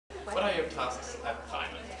What are your tasks at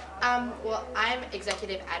THIMUN? Well, I'm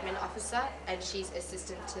Executive Admin Officer and she's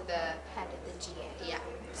assistant to the Head of the GA. Yeah.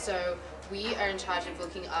 So we are in charge of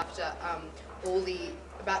looking after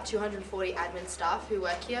about 240 admin staff who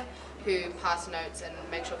work here, who pass notes and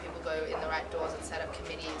make sure people go in the right doors and set up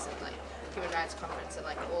committees and like human rights conference and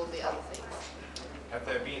like all the other things. Have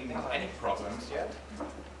there been any problems yet?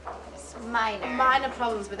 Minor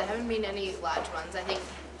Problems, but there haven't been any large ones. I think,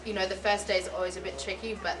 you know, the first day is always a bit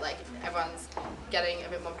tricky, but like everyone's getting a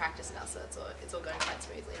bit more practice now, so it's all going quite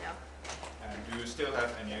smoothly now. And do you still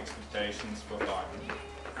have any expectations for THIMUN?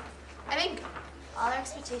 I think all our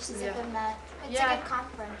expectations have been met. It's a good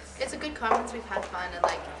conference. It's a good conference, we've had fun, and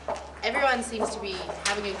like everyone seems to be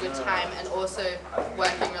having a good time and also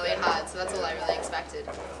working really hard, so that's all I really expected.